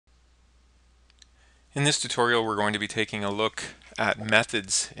In this tutorial, we're going to be taking a look at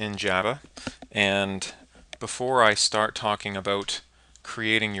methods in Java. And before I start talking about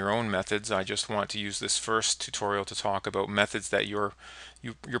creating your own methods, I just want to use this first tutorial to talk about methods that you're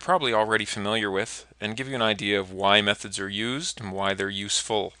probably already familiar with and give you an idea of why methods are used and why they're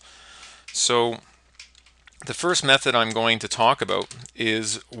useful. So the first method I'm going to talk about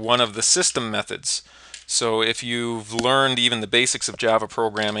is one of the system methods. So if you've learned even the basics of Java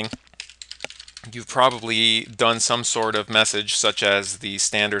programming, you've probably done some sort of message such as the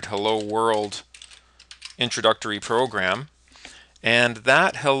standard hello world introductory program, and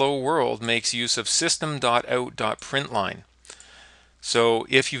that hello world makes use of system.out.println. So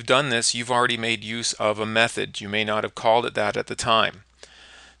if you've done this, you've already made use of a method. You may not have called it that at the time.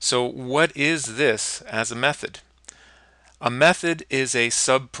 So what is this as a method? A method is a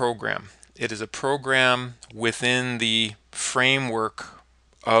subprogram. It is a program within the framework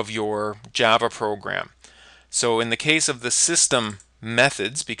of your Java program. So in the case of the system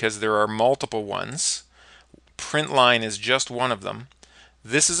methods, because there are multiple ones, println is just one of them.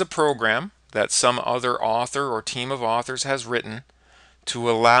 This is a program that some other author or team of authors has written to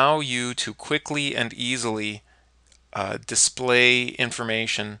allow you to quickly and easily display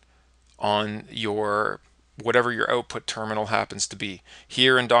information on your whatever your output terminal happens to be.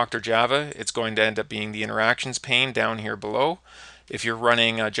 Here in Dr. Java, it's going to end up being the interactions pane down here below. If you're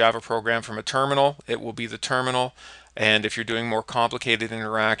running a Java program from a terminal, it will be the terminal. And if you're doing more complicated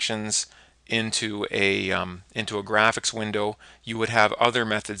interactions into a graphics window, you would have other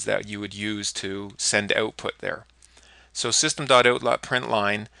methods that you would use to send output there. So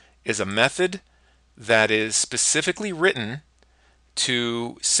system.out.println is a method that is specifically written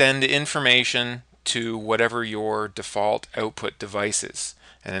to send information to whatever your default output device is.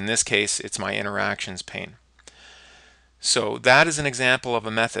 And in this case, it's my interactions pane. So that is an example of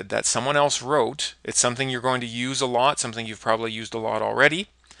a method that someone else wrote. It's something you're going to use a lot, something you've probably used a lot already,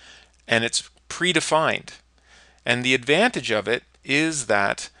 and it's predefined. And the advantage of it is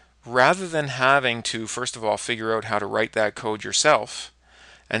that rather than having to, first of all, figure out how to write that code yourself,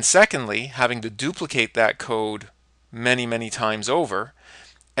 and secondly, having to duplicate that code many, many times over,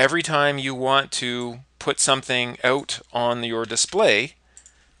 every time you want to put something out on your display,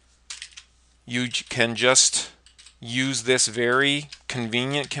 you can just use this very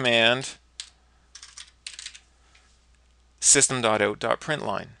convenient command,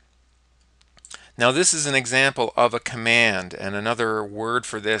 system.out.println. Now this is an example of a command, and another word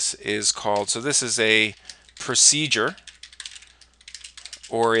for this is called, so this is a procedure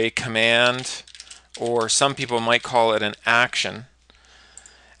or a command, or some people might call it an action.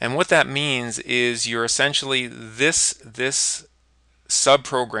 And what that means is you're essentially this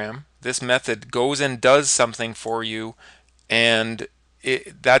subprogram, this method goes and does something for you, and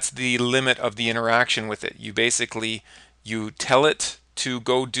that's the limit of the interaction with it. You tell it to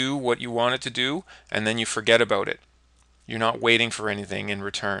go do what you want it to do, and then you forget about it. You're not waiting for anything in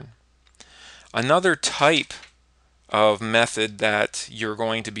return. Another type of method that you're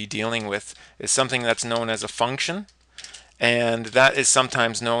going to be dealing with is something that's known as a function, and that is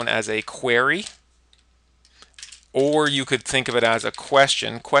sometimes known as a query, or you could think of it as a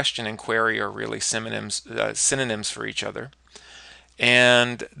question. Question and query are really synonyms for each other.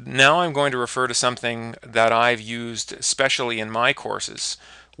 And now I'm going to refer to something that I've used especially in my courses,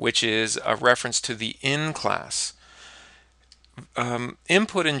 which is a reference to the in class.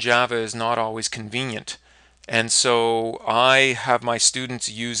 Input in Java is not always convenient, and so I have my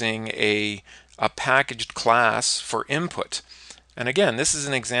students using a packaged class for input. And again, this is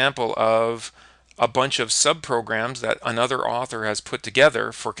an example of a bunch of subprograms that another author has put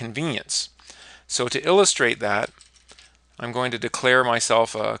together for convenience. So to illustrate that, I'm going to declare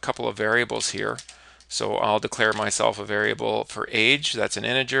myself a couple of variables here. So I'll declare myself a variable for age, that's an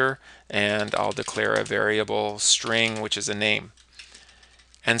integer, and I'll declare a variable string, which is a name.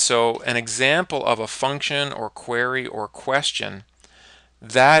 And so an example of a function or query or question,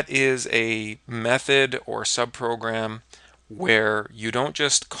 that is a method or subprogram where you don't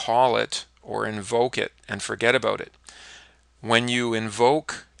just call it or invoke it and forget about it. When you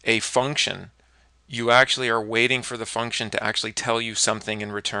invoke a function, you actually are waiting for the function to actually tell you something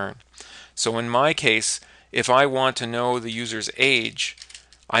in return. So in my case, if I want to know the user's age,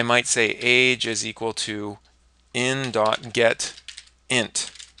 I might say age is equal to in.getInt.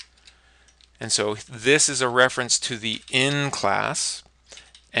 And so this is a reference to the in class,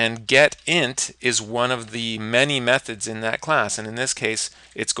 and getInt is one of the many methods in that class, and in this case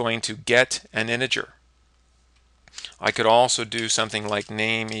it's going to get an integer. I could also do something like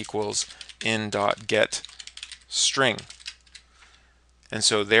name equals in.getString. And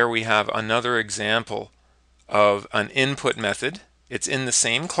so there we have another example of an input method. It's in the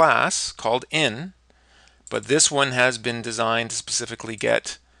same class called in, but this one has been designed to specifically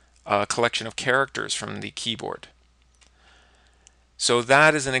get a collection of characters from the keyboard. So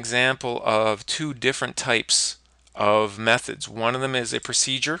that is an example of two different types of methods. One of them is a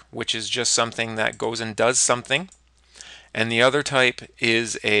procedure, which is just something that goes and does something. And the other type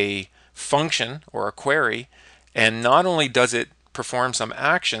is a function or a query. And not only does it perform some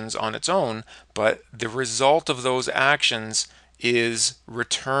actions on its own, but the result of those actions is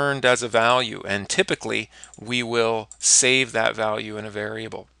returned as a value. And typically, we will save that value in a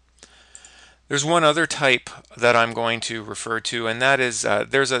variable. There's one other type that I'm going to refer to, and that is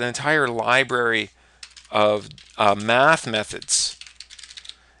there's an entire library of math methods.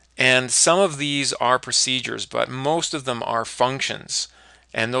 And some of these are procedures, but most of them are functions.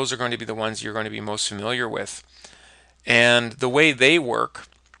 And those are going to be the ones you're going to be most familiar with. And the way they work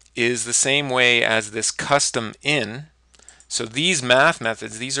is the same way as this custom in. So these math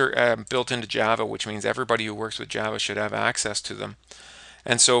methods, these are built into Java, which means everybody who works with Java should have access to them.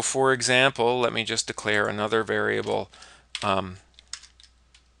 And so, for example, let me just declare another variable,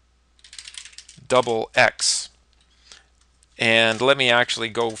 double x. And let me actually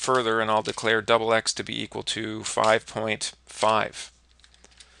go further, and I'll declare double x to be equal to 5.5.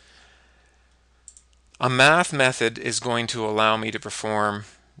 A math method is going to allow me to perform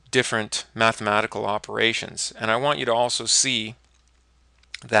different mathematical operations. And I want you to also see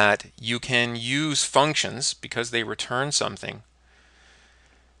that you can use functions because they return something.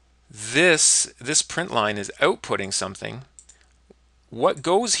 This print line is outputting something. What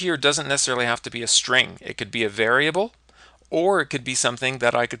goes here doesn't necessarily have to be a string. It could be a variable, or it could be something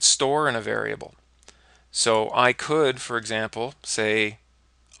that I could store in a variable. So I could, for example, say,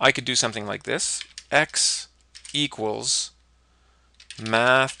 I could do something like this: x equals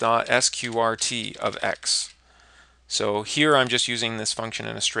math.sqrt of x. So here I'm just using this function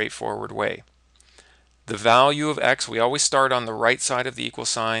in a straightforward way. The value of x, we always start on the right side of the equal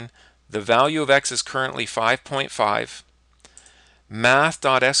sign. The value of x is currently 5.5.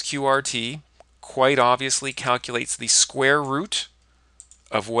 Math.sqrt quite obviously calculates the square root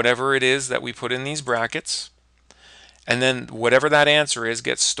of whatever it is that we put in these brackets. And then whatever that answer is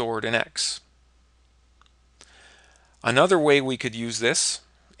gets stored in x. Another way we could use this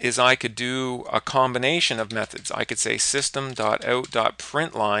is I could do a combination of methods. I could say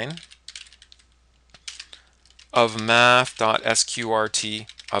system.out.println of math.sqrt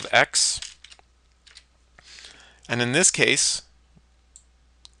of x. And in this case,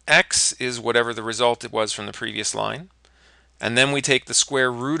 x is whatever the result it was from the previous line. And then we take the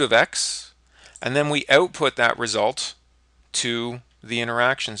square root of x, and then we output that result to the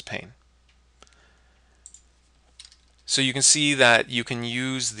interactions pane. So you can see that you can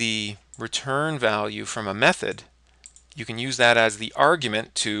use the return value from a method. You can use that as the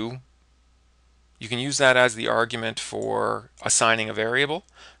argument for assigning a variable.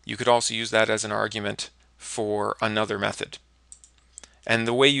 You could also use that as an argument for another method. And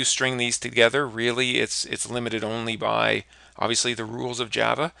the way you string these together, really, it's limited only by obviously the rules of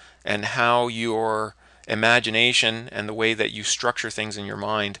Java and how your imagination and the way that you structure things in your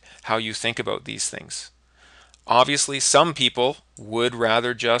mind, how you think about these things. Obviously, some people would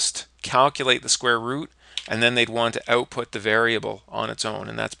rather just calculate the square root and then they'd want to output the variable on its own,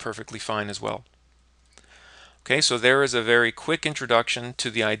 and that's perfectly fine as well. Okay, so there is a very quick introduction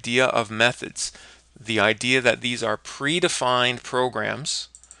to the idea of methods. The idea that these are predefined programs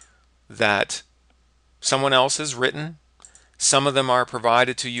that someone else has written. Some of them are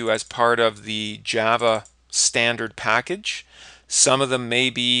provided to you as part of the Java standard package. Some of them may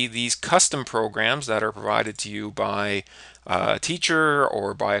be these custom programs that are provided to you by a teacher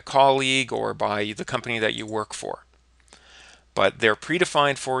or by a colleague or by the company that you work for. But they're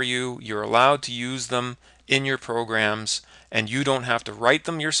predefined for you. You're allowed to use them in your programs, and you don't have to write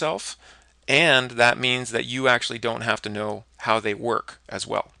them yourself. And that means that you actually don't have to know how they work as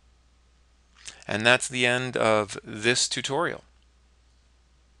well. And that's the end of this tutorial.